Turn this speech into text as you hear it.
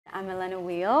I'm Elena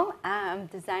Weale. I'm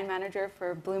Design Manager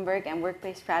for Bloomberg and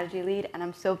Workplace Strategy Lead, and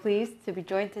I'm so pleased to be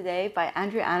joined today by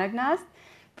Andrew Anagnost,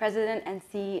 President and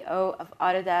CEO of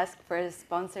Autodesk, for his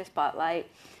sponsor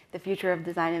spotlight, The Future of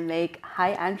Design and Make. Hi,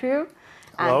 Andrew.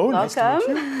 Hello, and welcome. nice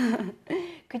to meet you.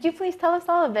 Could you please tell us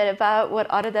all a bit about what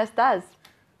Autodesk does?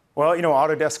 Well,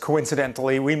 Autodesk,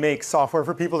 coincidentally, we make software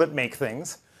for people that make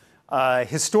things.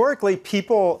 Historically,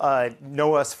 people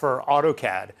know us for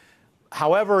AutoCAD.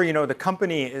 However, the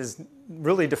company is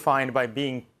really defined by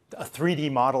being a 3D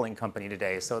modeling company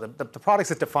today. So the products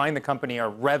that define the company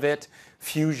are Revit,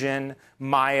 Fusion,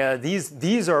 Maya.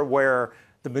 These are where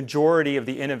the majority of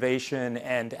the innovation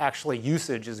and actually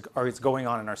usage is going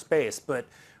on in our space. But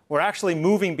we're actually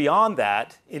moving beyond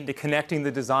that into connecting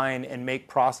the design and make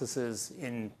processes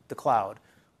in the cloud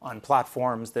on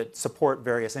platforms that support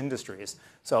various industries.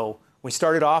 So we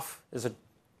started off as a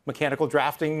mechanical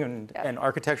drafting and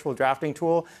architectural drafting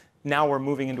tool. Now we're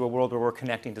moving into a world where we're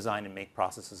connecting design and make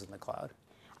processes in the cloud.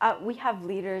 We have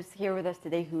leaders here with us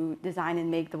today who design and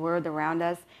make the world around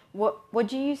us. What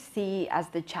do you see as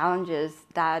the challenges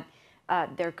that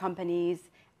their companies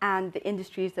and the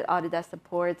industries that Autodesk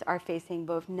supports are facing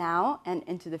both now and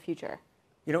into the future?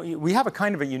 We have a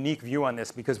kind of a unique view on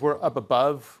this because we're up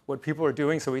above what people are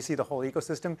doing, so we see the whole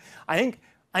ecosystem. I think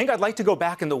I'd like to go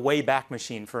back in the way back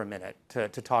machine for a minute to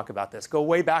talk about this. Go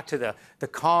way back to the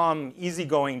calm,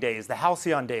 easygoing days, the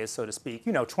halcyon days, so to speak,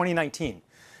 2019.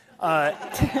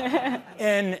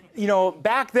 And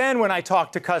back then when I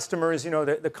talked to customers,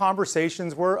 the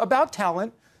conversations were about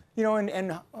talent,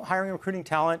 and hiring and recruiting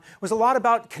talent. It was a lot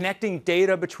about connecting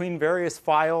data between various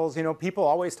files. People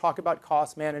always talk about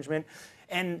cost management.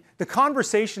 And the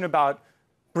conversation about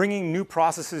bringing new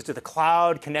processes to the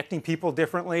cloud, connecting people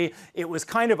differently, it was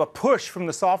kind of a push from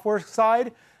the software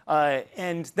side.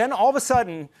 And then all of a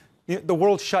sudden, the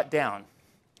world shut down.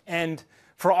 And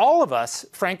for all of us,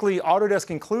 frankly, Autodesk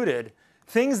included,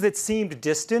 things that seemed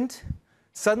distant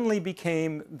suddenly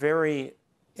became very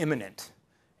imminent.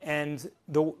 And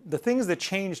the things that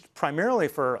changed primarily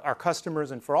for our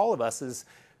customers and for all of us is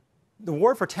the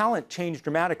war for talent changed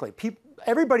dramatically.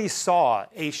 Everybody saw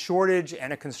a shortage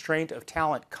and a constraint of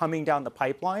talent coming down the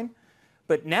pipeline.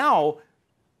 But now,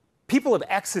 people have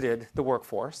exited the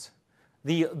workforce.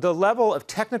 The level of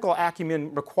technical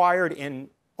acumen required in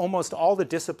almost all the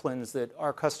disciplines that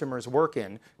our customers work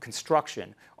in,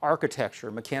 construction,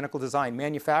 architecture, mechanical design,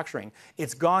 manufacturing,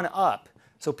 it's gone up.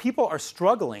 So people are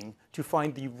struggling to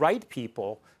find the right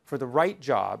people for the right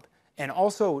job and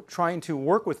also trying to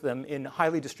work with them in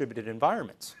highly distributed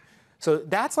environments. So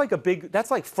that's like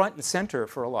front and center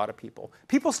for a lot of people.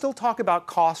 People still talk about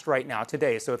cost right now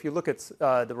today. So if you look at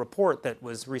the report that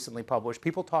was recently published,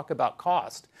 people talk about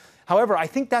cost. However, I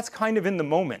think that's kind of in the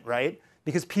moment, right?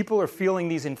 Because people are feeling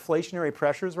these inflationary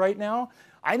pressures right now.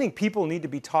 I think people need to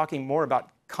be talking more about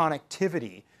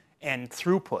connectivity and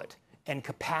throughput and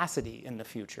capacity in the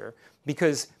future.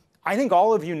 Because I think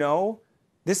all of you know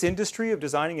this industry of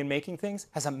designing and making things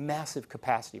has a massive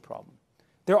capacity problem.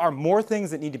 There are more things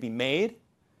that need to be made,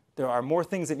 there are more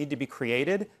things that need to be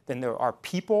created than there are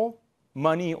people,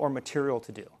 money, or material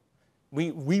to do.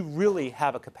 We really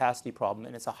have a capacity problem,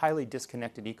 and it's a highly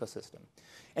disconnected ecosystem.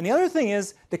 And the other thing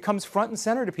is that comes front and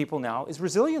center to people now is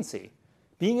resiliency,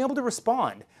 being able to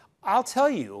respond. I'll tell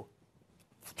you,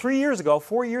 3 years ago,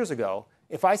 4 years ago,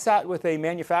 if I sat with a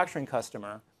manufacturing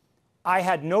customer, I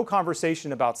had no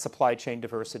conversation about supply chain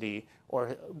diversity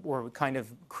or kind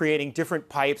of creating different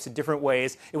pipes in different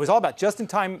ways. It was all about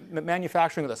just-in-time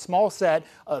manufacturing with a small set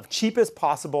of cheapest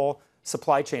possible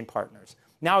supply chain partners.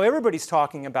 Now everybody's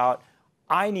talking about,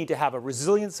 I need to have a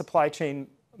resilient supply chain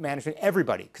management.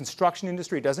 Everybody, construction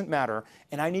industry, it doesn't matter,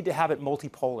 and I need to have it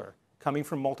multipolar, coming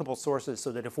from multiple sources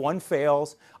so that if one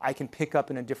fails, I can pick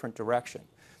up in a different direction.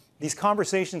 These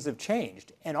conversations have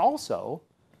changed, and also,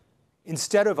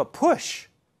 instead of a push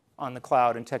on the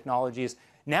cloud and technologies,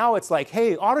 now it's like,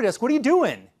 hey, Autodesk, what are you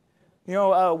doing?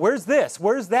 Where's this?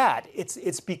 Where's that? It's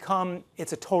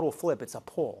a total flip. It's a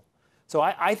pull. So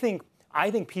I think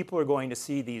people are going to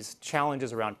see these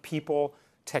challenges around people,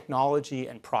 technology,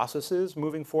 and processes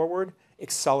moving forward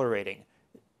accelerating.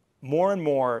 More and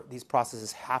more, these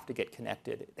processes have to get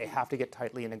connected. They have to get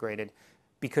tightly integrated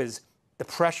because the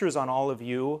pressures on all of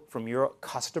you from your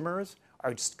customers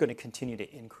are just going to continue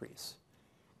to increase.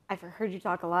 I've heard you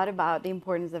talk a lot about the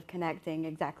importance of connecting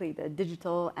exactly the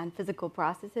digital and physical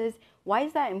processes. Why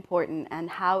is that important, and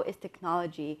how is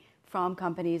technology from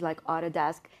companies like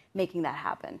Autodesk making that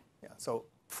happen? Yeah. So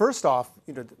first off,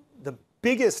 the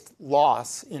biggest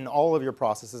loss in all of your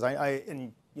processes,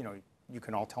 and you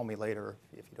can all tell me later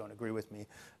if you don't agree with me,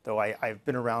 though I've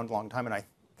been around a long time, and I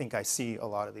think I see a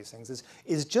lot of these things,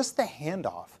 is just the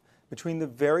handoff between the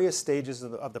various stages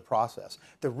of the process,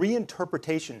 the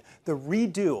reinterpretation, the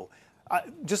redo.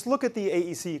 Just look at the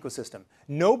AEC ecosystem.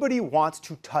 Nobody wants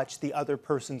to touch the other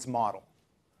person's model.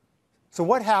 So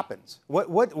what happens?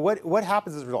 What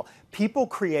happens as a result? People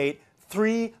create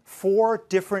 3, 4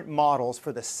 different models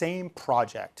for the same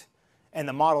project, and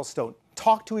the models don't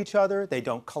talk to each other, they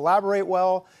don't collaborate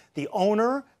well. The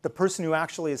owner, the person who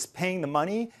actually is paying the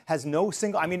money, has no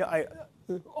single, I mean,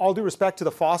 all due respect to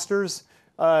the Foster's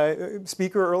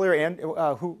speaker earlier, and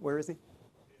where is he? Is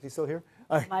he still here?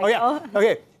 Oh yeah,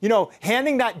 okay. You know,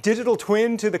 handing that digital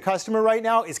twin to the customer right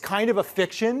now is kind of a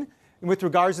fiction with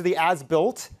regards to the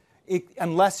as-built,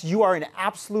 unless you are in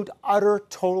absolute, utter,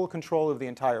 total control of the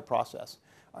entire process.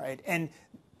 All right, and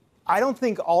I don't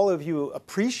think all of you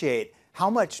appreciate how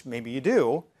much, maybe you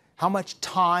do, how much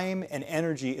time and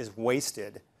energy is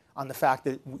wasted on the fact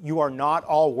that you are not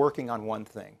all working on one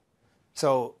thing.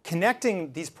 So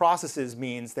connecting these processes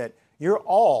means that you're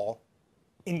all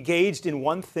engaged in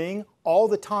one thing all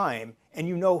the time, and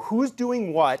you know who's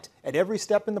doing what at every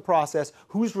step in the process,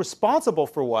 who's responsible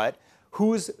for what,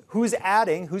 who's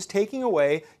adding, who's taking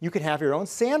away. You can have your own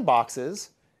sandboxes,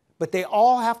 but they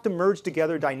all have to merge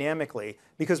together dynamically,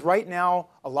 because right now,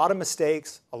 a lot of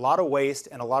mistakes, a lot of waste,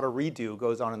 and a lot of redo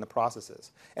goes on in the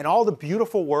processes. And all the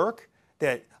beautiful work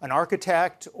that an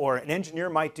architect or an engineer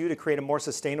might do to create a more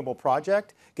sustainable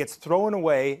project gets thrown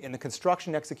away in the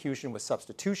construction execution with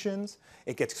substitutions.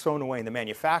 It gets thrown away in the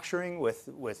manufacturing with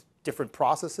different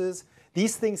processes.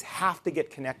 These things have to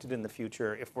get connected in the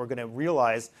future if we're going to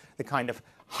realize the kind of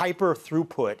hyper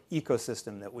throughput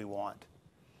ecosystem that we want.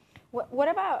 What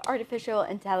about artificial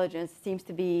intelligence? Seems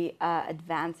to be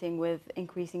advancing with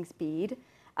increasing speed.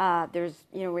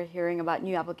 We're hearing about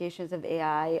new applications of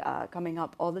AI coming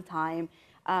up all the time.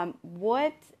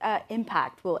 What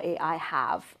impact will AI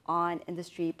have on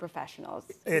industry professionals?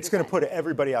 It's going to put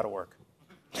everybody out of work.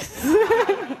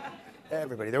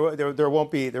 Everybody. There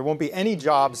won't be any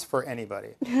jobs for anybody.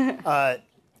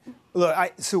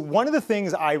 So one of the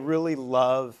things I really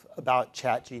love about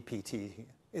ChatGPT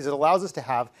is it allows us to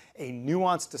have a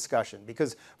nuanced discussion,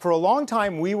 because for a long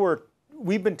time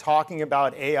we've been talking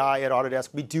about AI at Autodesk.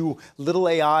 We do little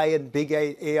AI and big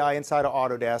AI inside of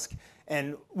Autodesk.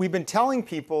 And we've been telling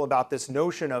people about this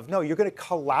notion of, no, you're going to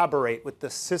collaborate with the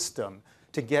system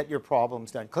to get your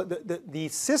problems done. The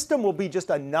system will be just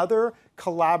another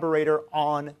collaborator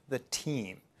on the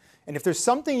team. And if there's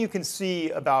something you can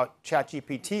see about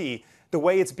ChatGPT, the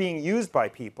way it's being used by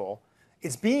people,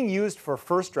 it's being used for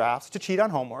first drafts to cheat on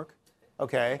homework,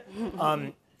 okay?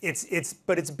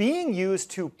 But it's being used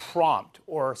to prompt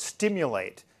or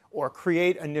stimulate or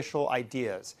create initial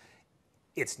ideas.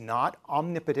 It's not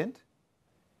omnipotent.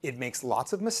 It makes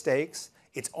lots of mistakes.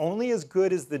 It's only as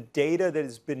good as the data that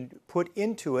has been put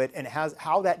into it and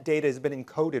how that data has been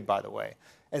encoded, by the way.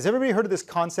 Has everybody heard of this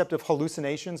concept of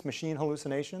hallucinations, machine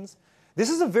hallucinations? This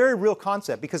is a very real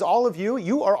concept, because all of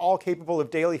you are all capable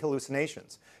of daily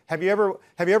hallucinations. Have you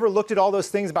ever looked at all those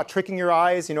things about tricking your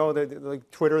eyes? You know, like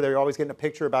Twitter, they're always getting a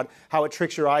picture about how it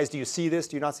tricks your eyes. Do you see this?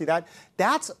 Do you not see that?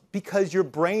 That's because your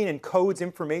brain encodes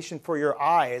information for your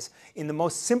eyes in the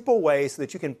most simple way so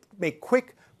that you can make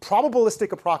quick,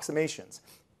 probabilistic approximations.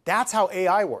 That's how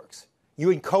AI works. You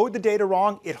encode the data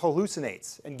wrong, it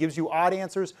hallucinates and gives you odd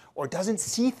answers or doesn't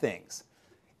see things.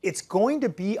 It's going to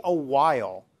be a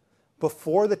while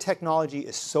before the technology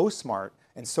is so smart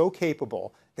and so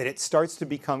capable that it starts to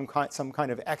become some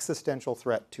kind of existential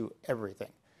threat to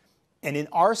everything. And in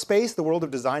our space, the world of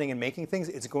designing and making things,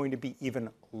 it's going to be even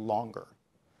longer.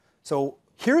 So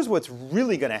here's what's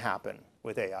really going to happen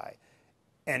with AI.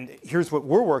 And here's what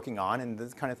we're working on and the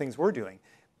kind of things we're doing.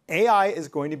 AI is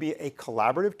going to be a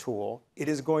collaborative tool. It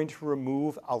is going to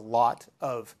remove a lot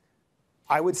of,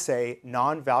 I would say,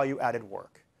 non-value added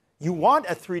work. You want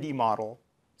a 3D model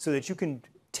so that you can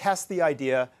test the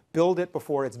idea, build it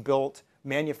before it's built,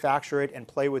 manufacture it, and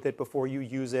play with it before you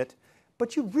use it.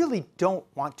 But you really don't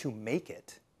want to make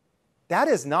it. That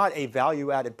is not a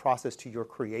value-added process to your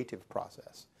creative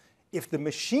process. If the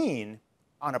machine,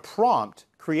 on a prompt,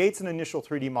 creates an initial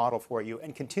 3D model for you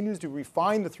and continues to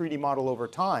refine the 3D model over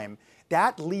time,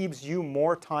 that leaves you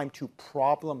more time to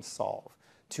problem solve,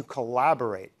 to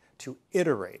collaborate, to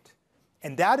iterate.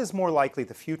 And that is more likely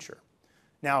the future.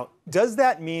 Now, does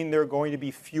that mean there are going to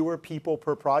be fewer people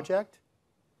per project?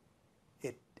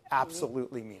 It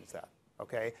absolutely means that,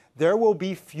 okay? There will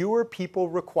be fewer people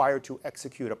required to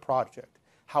execute a project.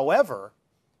 However,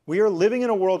 we are living in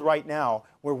a world right now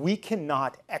where we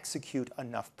cannot execute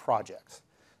enough projects.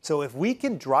 So if we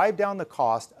can drive down the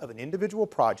cost of an individual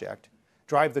project,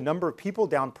 drive the number of people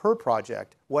down per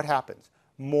project, what happens?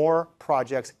 more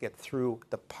projects get through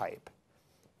the pipe.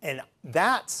 And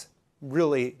that's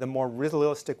really the more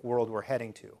realistic world we're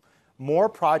heading to. More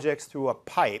projects through a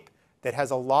pipe that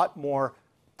has a lot more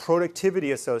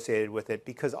productivity associated with it,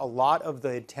 because a lot of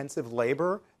the intensive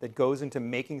labor that goes into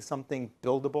making something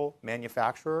buildable,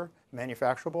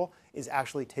 manufacturable, is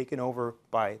actually taken over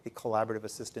by the collaborative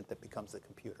assistant that becomes the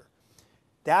computer.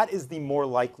 That is the more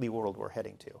likely world we're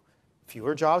heading to.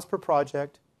 Fewer jobs per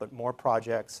project, but more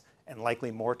projects, and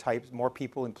likely more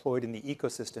people employed in the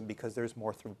ecosystem because there's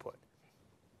more throughput.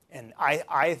 And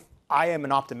I am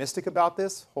an optimistic about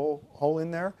this whole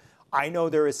in there. I know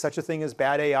there is such a thing as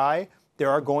bad AI. There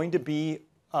are going to be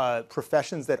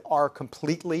professions that are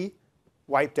completely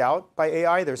wiped out by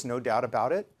AI. There's no doubt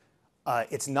about it.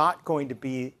 It's not going to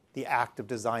be the act of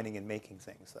designing and making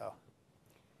things, though.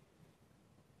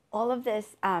 All of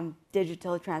this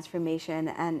digital transformation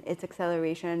and its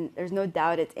acceleration, there's no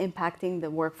doubt it's impacting the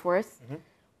workforce. Mm-hmm.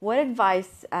 What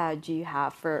advice do you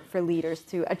have for leaders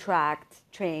to attract,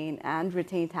 train, and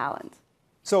retain talent?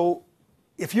 So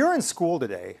if you're in school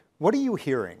today, what are you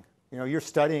hearing? You know, you're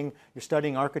studying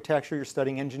architecture, you're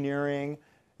studying engineering,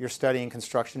 you're studying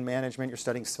construction management, you're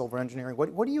studying civil engineering.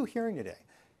 What are you hearing today?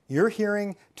 You're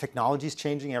hearing technology's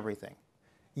changing everything.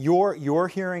 You're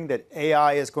hearing that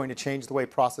AI is going to change the way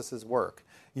processes work.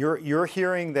 You're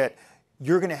hearing that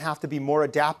you're going to have to be more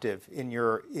adaptive in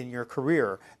your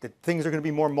career, that things are going to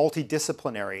be more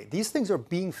multidisciplinary. These things are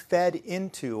being fed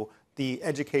into the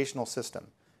educational system,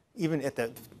 even at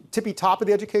the tippy top of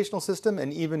the educational system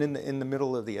and even in the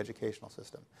middle of the educational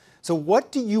system. So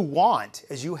what do you want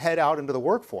as you head out into the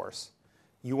workforce?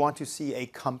 You want to see a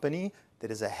company that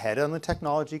is ahead on the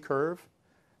technology curve,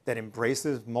 that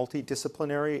embraces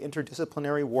multidisciplinary,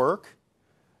 interdisciplinary work,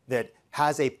 that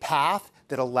has a path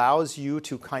that allows you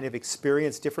to kind of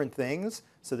experience different things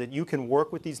so that you can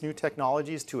work with these new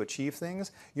technologies to achieve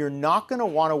things. You're not going to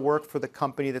want to work for the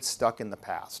company that's stuck in the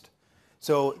past.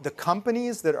 So the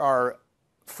companies that are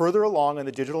further along in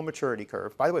the digital maturity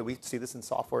curve, by the way, we see this in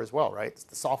software as well, right?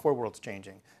 The software world's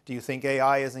changing. Do you think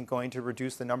AI isn't going to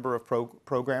reduce the number of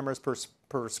programmers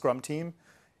per Scrum team?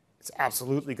 It's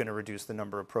absolutely going to reduce the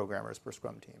number of programmers per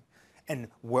Scrum team. And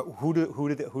who do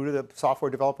the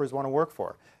software developers want to work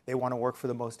for? They want to work for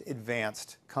the most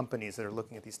advanced companies that are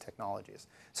looking at these technologies.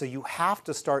 So you have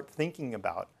to start thinking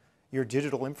about your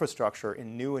digital infrastructure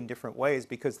in new and different ways,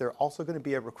 because they're also going to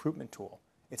be a recruitment tool.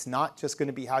 It's not just going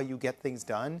to be how you get things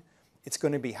done. It's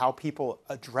going to be how people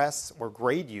address or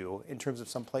grade you in terms of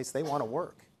some place they want to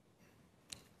work.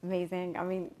 Amazing. I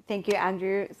mean, thank you,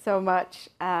 Andrew, so much.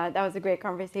 That was a great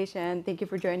conversation. Thank you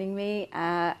for joining me.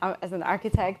 As an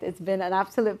architect, it's been an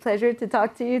absolute pleasure to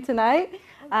talk to you tonight.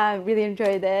 Really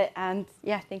enjoyed it. And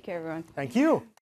yeah, thank you, everyone. Thank you.